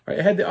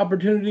I had the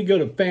opportunity to go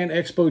to Fan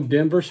Expo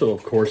Denver, so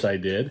of course I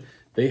did.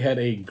 They had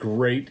a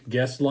great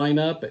guest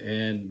lineup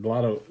and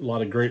a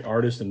lot of great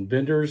artists and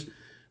vendors.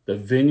 The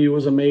venue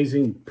was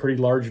amazing,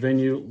 pretty large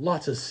venue,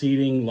 lots of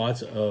seating,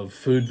 lots of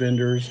food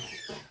vendors.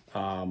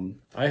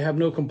 I have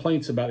no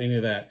complaints about any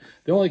of that.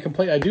 The only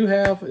complaint I do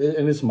have,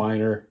 and it's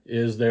minor,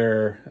 is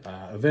their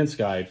events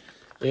guide.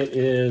 It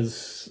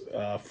is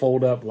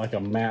fold up like a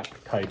map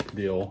type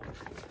deal.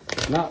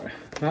 Not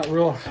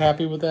real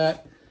happy with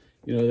that.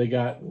 You know, they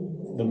got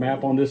the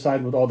map on this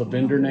side with all the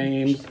vendor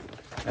names,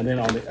 and then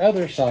on the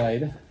other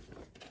side,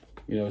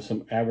 you know,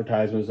 some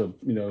advertisements of,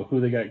 you know, who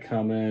they got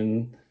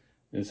coming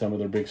and some of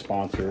their big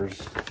sponsors,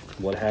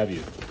 what have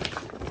you.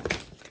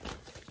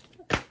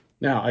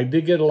 Now, I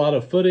did get a lot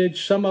of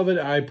footage. Some of it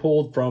I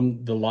pulled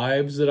from the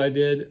lives that I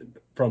did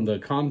from the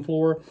con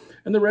floor,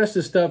 and the rest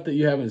is stuff that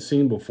you haven't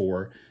seen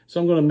before. So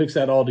I'm going to mix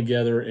that all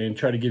together and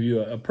try to give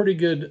you a pretty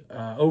good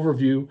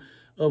overview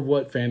of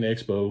what Fan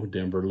Expo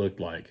Denver looked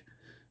like.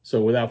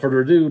 So without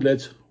further ado,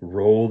 let's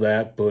roll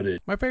that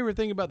footage. My favorite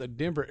thing about the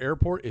Denver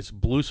airport is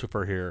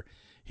Blucifer here.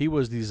 He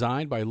was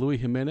designed by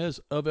Luis Jimenez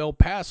of El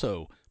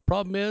Paso.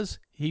 Problem is,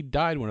 he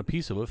died when a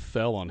piece of it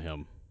fell on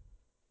him.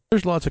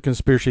 There's lots of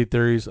conspiracy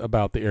theories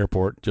about the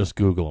airport. Just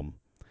Google them.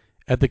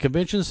 At the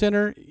convention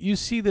center, you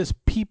see this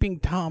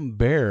peeping Tom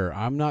bear.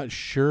 I'm not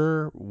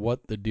sure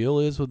what the deal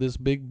is with this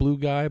big blue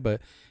guy,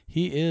 but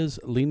he is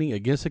leaning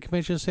against the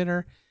convention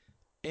center,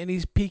 and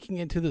he's peeking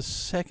into the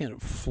second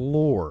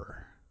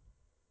floor.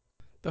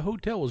 The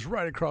hotel was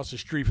right across the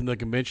street from the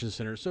convention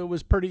center, so it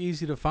was pretty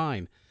easy to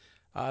find.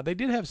 They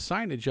did have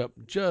signage up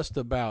just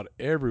about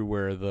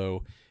everywhere,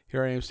 though.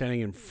 Here I am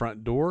standing in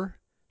front door,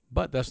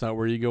 but that's not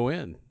where you go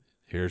in.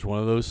 Here's one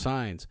of those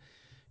signs.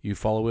 You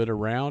follow it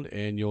around,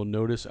 and you'll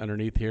notice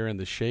underneath here in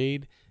the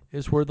shade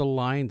is where the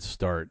lines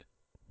start.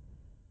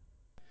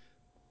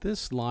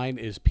 This line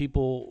is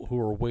people who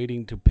are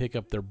waiting to pick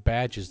up their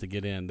badges to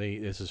get in.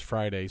 This is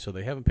Friday, so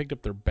they haven't picked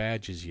up their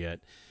badges yet.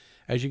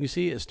 As you can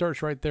see, it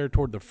starts right there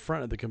toward the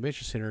front of the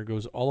convention center,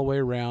 goes all the way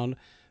around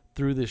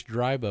through this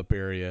drive-up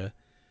area,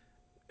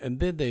 and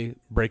then they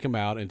break them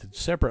out into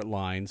separate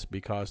lines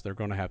because they're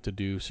going to have to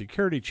do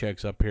security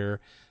checks up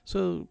here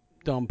so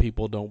dumb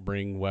people don't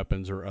bring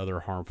weapons or other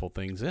harmful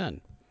things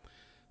in.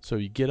 So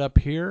you get up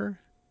here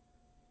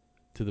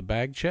to the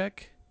bag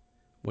check.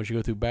 Once you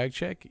go through bag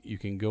check, you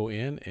can go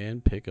in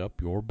and pick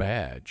up your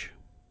badge.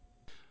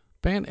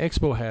 Fan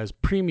Expo has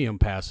premium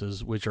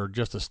passes, which are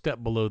just a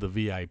step below the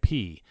VIP.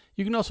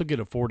 You can also get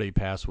a 4-day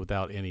pass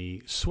without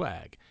any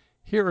swag.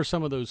 Here are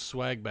some of those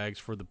swag bags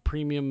for the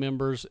premium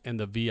members and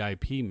the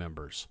VIP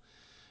members.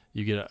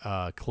 You get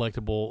a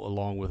collectible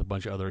along with a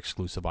bunch of other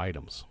exclusive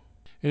items.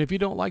 And if you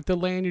don't like the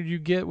lanyard you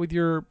get with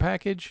your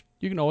package,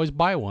 you can always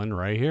buy one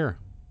right here.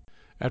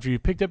 After you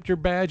picked up your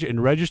badge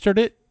and registered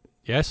it,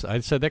 yes, I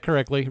said that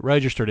correctly,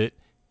 registered it,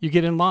 you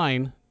get in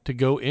line to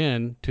go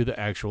in to the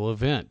actual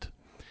event.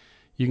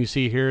 You can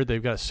see here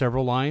they've got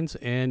several lines,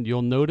 and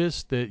you'll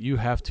notice that you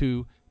have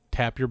to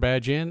tap your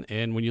badge in,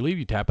 and when you leave,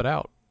 you tap it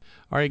out.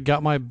 All right,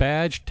 got my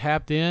badge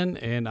tapped in,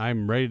 and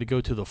I'm ready to go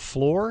to the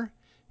floor.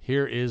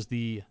 Here is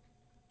the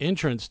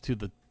entrance to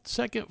the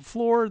second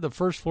floor. The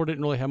first floor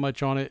didn't really have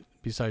much on it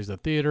besides the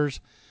theaters,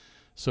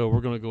 so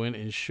we're going to go in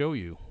and show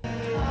you.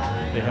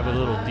 They have a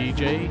little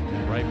DJ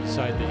right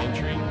beside the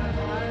entry.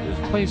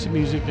 Just playing some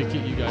music to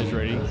get you guys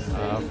ready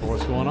for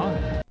what's going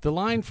on. The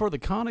line for the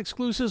con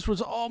exclusives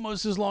was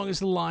almost as long as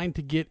the line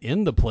to get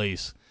in the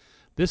place.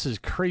 This is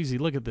crazy.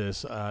 Look at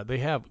this. They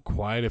have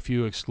quite a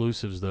few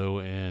exclusives, though,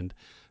 and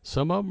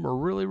some of them are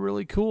really,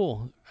 really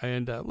cool.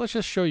 And let's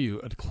just show you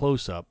a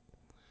close-up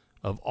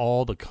of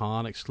all the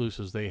con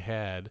exclusives they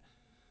had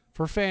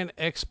for Fan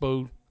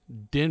Expo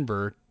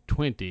Denver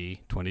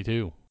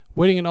 2022.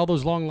 Waiting in all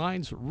those long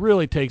lines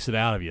really takes it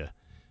out of you.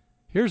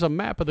 Here's a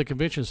map of the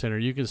convention center.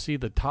 You can see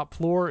the top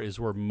floor is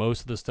where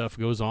most of the stuff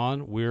goes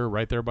on. We're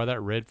right there by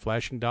that red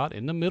flashing dot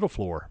in the middle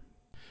floor.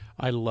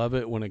 I love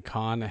it when a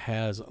con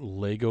has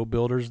Lego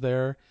builders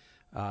there.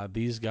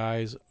 These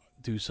guys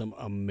do some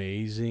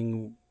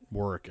amazing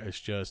work. It's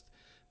just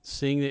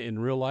seeing it in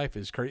real life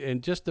is crazy.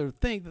 And just to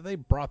think that they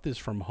brought this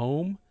from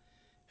home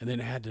and then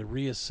had to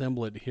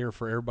reassemble it here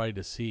for everybody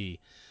to see.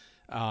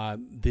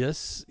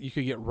 This, you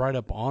could get right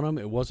up on them.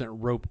 It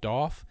wasn't roped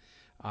off.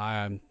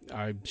 I'm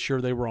sure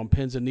they were on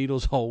pins and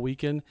needles all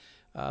weekend,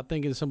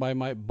 thinking somebody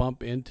might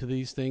bump into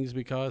these things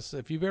because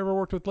if you've ever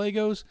worked with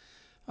Legos,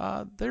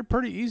 they're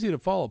pretty easy to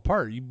fall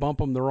apart. You bump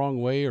them the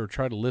wrong way or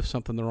try to lift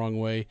something the wrong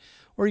way,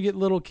 or you get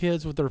little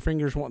kids with their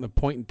fingers wanting to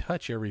point and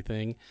touch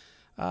everything.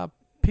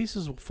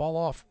 Pieces will fall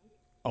off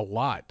a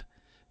lot.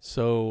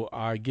 So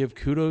I give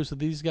kudos to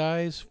these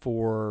guys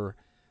for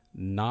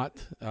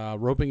not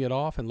roping it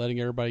off and letting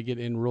everybody get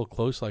in real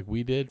close like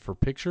we did for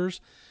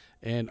pictures.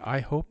 And I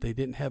hope they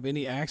didn't have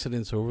any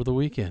accidents over the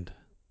weekend.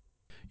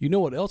 You know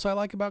what else I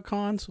like about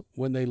cons?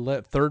 When they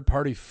let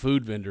third-party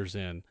food vendors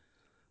in.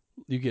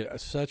 You get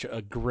such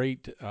a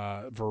great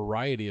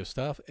variety of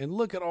stuff. And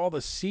look at all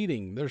the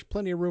seating. There's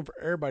plenty of room for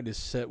everybody to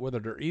sit, whether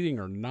they're eating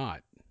or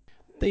not.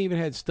 They even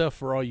had stuff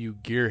for all you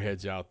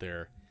gearheads out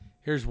there.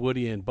 Here's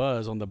Woody and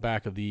Buzz on the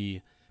back of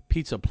the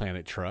Pizza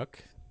Planet truck.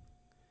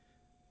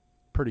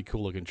 Pretty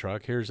cool looking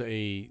truck. Here's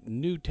a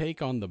new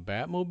take on the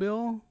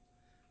Batmobile.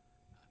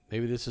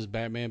 Maybe this is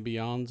Batman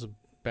Beyond's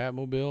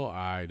Batmobile.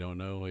 I don't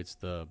know. It's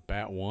the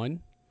Bat 1.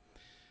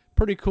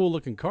 Pretty cool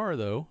looking car,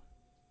 though.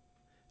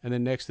 And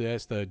then next to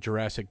that's the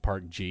Jurassic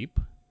Park Jeep,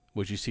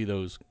 which you see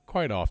those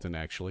quite often,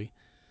 actually.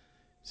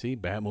 See,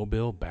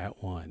 Batmobile,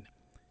 Bat 1.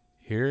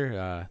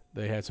 Here,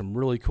 they had some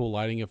really cool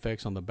lighting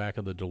effects on the back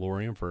of the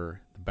DeLorean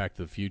for the Back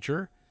to the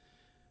Future.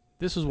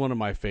 This is one of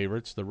my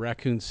favorites, the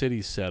Raccoon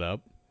City setup.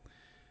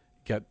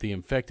 Got the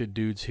infected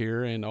dudes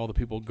here and all the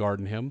people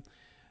guarding him.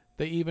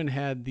 They even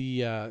had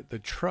the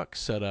truck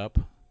set up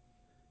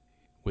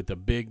with the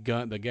big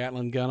gun, the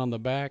Gatling gun on the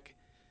back,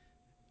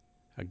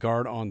 a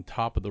guard on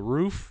top of the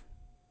roof,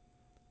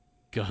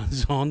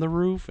 guns on the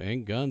roof,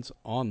 and guns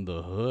on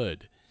the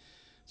hood.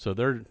 So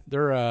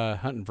they're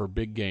hunting for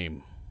big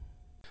game.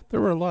 There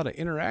were a lot of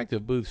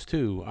interactive booths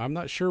too. I'm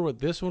not sure what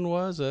this one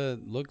was.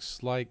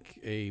 Looks like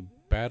a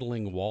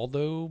Battling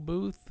Waldo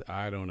booth.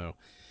 I don't know.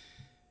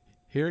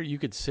 Here you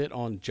could sit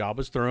on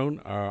Jabba's throne.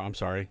 I'm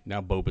sorry,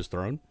 now Boba's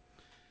throne.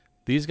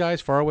 These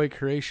guys, Faraway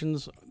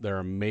Creations, they're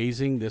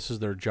amazing. This is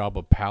their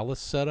Jabba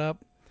Palace setup.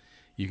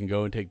 You can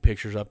go and take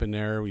pictures up in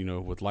there,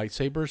 with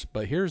lightsabers.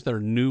 But here's their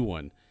new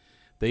one.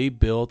 They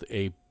built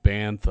a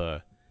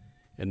bantha,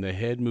 and the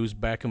head moves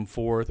back and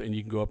forth, and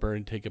you can go up there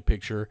and take a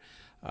picture.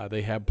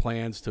 They have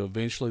plans to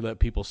eventually let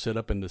people sit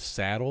up in the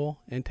saddle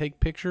and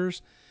take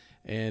pictures.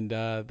 And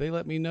they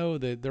let me know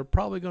that they're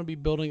probably going to be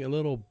building a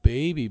little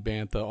baby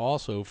bantha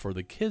also for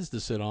the kids to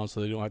sit on so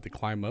they don't have to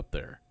climb up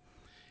there.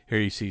 Here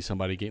you see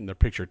somebody getting their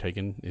picture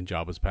taken in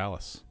Jabba's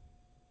palace.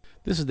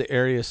 This is the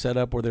area set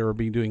up where they were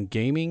doing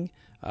gaming.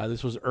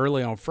 This was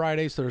early on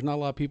Friday, so there's not a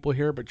lot of people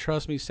here. But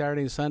trust me,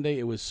 Saturday and Sunday,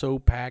 it was so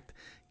packed.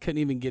 Couldn't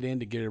even get in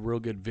to get a real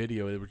good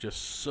video. There were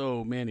just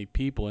so many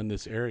people in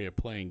this area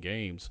playing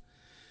games.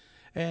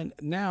 And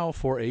now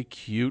for a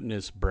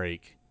cuteness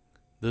break.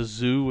 The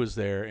zoo was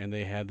there, and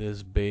they had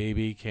this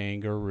baby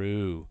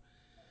kangaroo.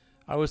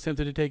 I was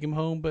tempted to take him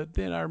home, but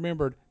then I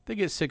remembered they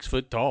get 6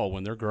 foot tall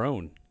when they're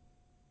grown.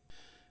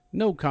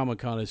 No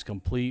Comic-Con is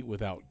complete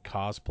without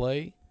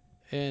cosplay,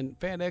 and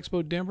Fan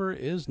Expo Denver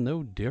is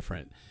no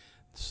different.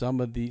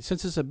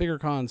 Since it's a bigger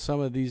con, some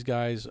of these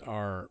guys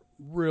are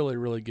really,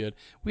 really good.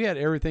 We had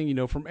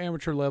everything, from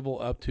amateur level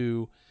up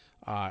to,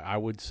 I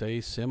would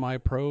say,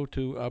 semi-pro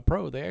to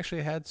pro. They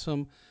actually had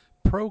some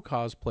pro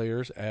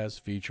cosplayers as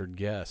featured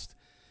guests.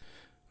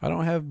 I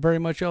don't have very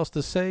much else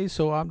to say,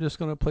 so I'm just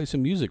going to play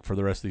some music for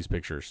the rest of these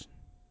pictures.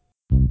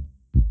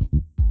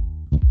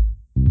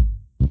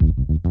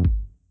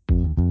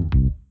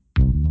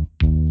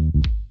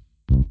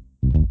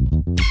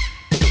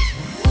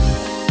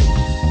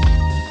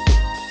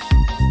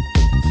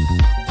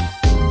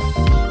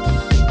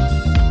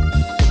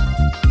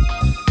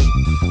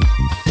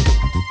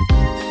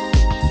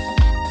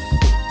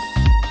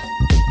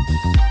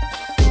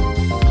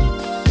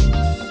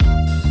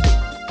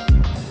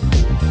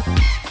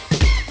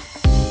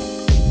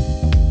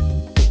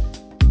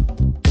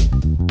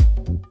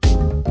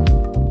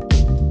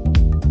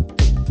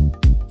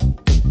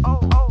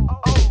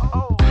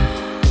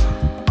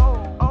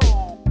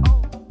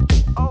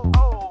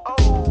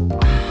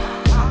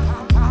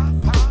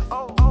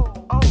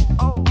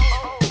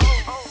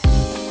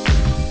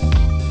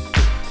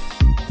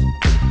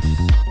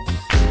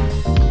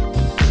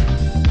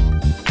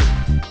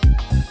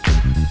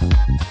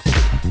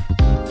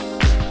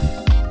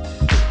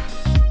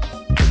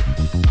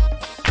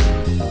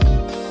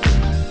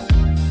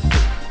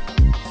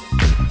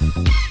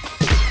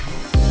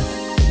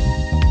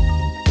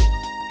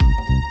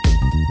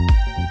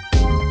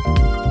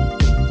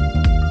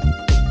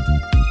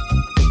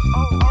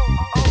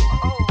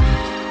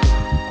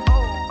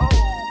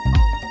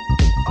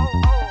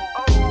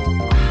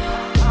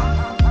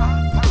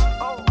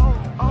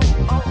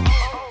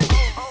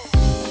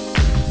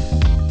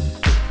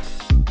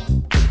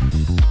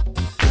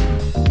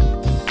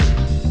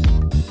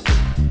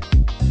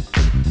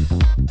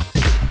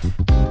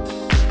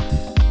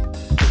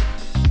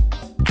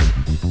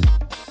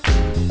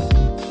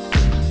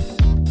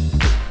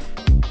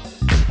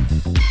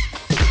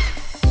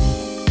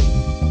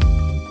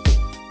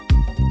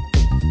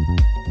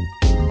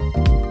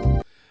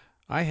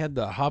 I had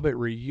the Hobbit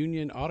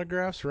reunion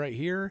autographs right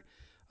here.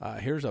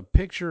 Here's a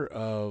picture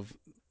of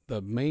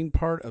the main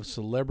part of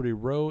Celebrity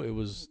Row. It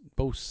was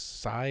both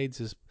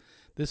sides.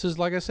 This is,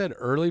 like I said,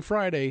 early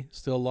Friday.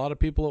 Still a lot of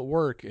people at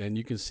work, and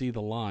you can see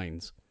the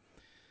lines.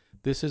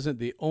 This isn't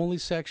the only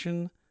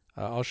section.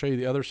 I'll show you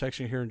the other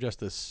section here in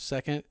just a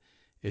second.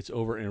 It's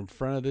over in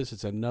front of this.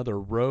 It's another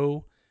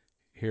row.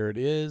 Here it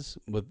is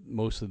with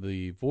most of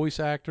the voice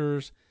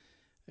actors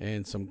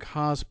and some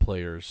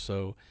cosplayers.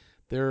 So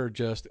there are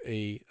just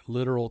a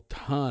literal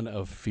ton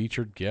of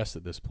featured guests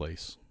at this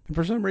place. And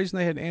for some reason,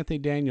 they had Anthony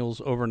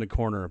Daniels over in the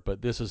corner,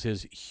 but this is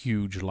his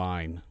huge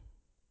line.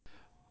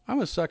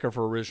 I'm a sucker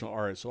for original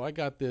art, so I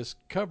got this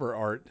cover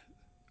art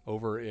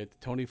over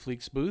at Tony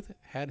Fleek's booth,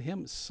 had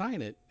him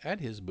sign it at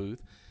his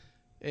booth.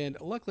 And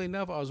luckily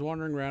enough, I was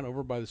wandering around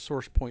over by the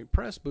Source Point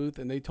Press booth,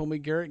 and they told me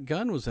Garrett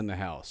Gunn was in the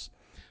house.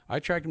 I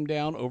tracked him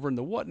down over in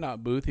the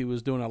Whatnot booth. He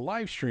was doing a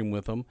live stream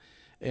with them,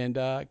 and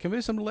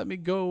convinced him to let me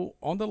go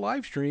on the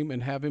live stream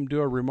and have him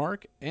do a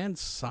remark and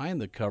sign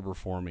the cover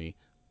for me,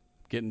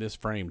 getting this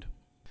framed.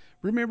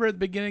 Remember at the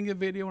beginning of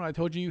the video when I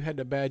told you had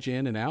to badge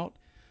in and out?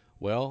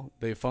 Well,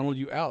 they funneled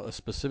you out a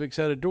specific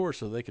set of doors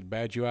so they could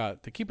badge you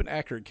out to keep an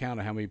accurate count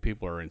of how many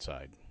people are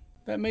inside.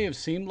 That may have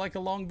seemed like a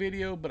long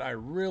video, but I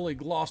really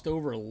glossed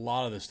over a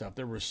lot of the stuff.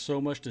 There was so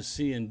much to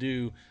see and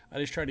do. I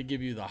just tried to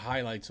give you the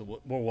highlights of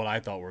what I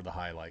thought were the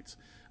highlights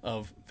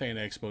of Fan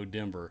Expo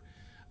Denver.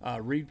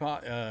 Fan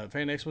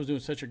Expo is doing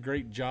such a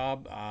great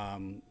job.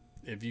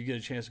 If you get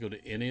a chance to go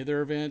to any of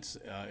their events,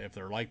 if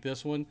they're like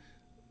this one,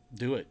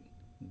 do it.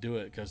 Do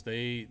it because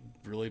they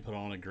really put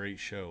on a great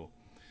show.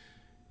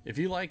 If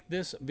you like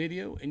this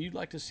video and you'd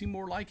like to see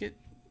more like it,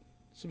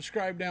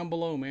 subscribe down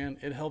below, man.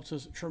 It helps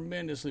us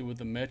tremendously with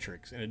the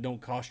metrics, and it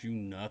don't cost you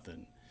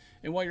nothing.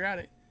 And while you're at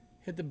it,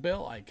 hit the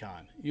bell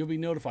icon. You'll be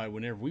notified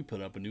whenever we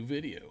put up a new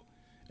video.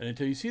 And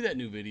until you see that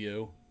new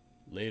video,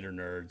 later,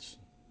 nerds.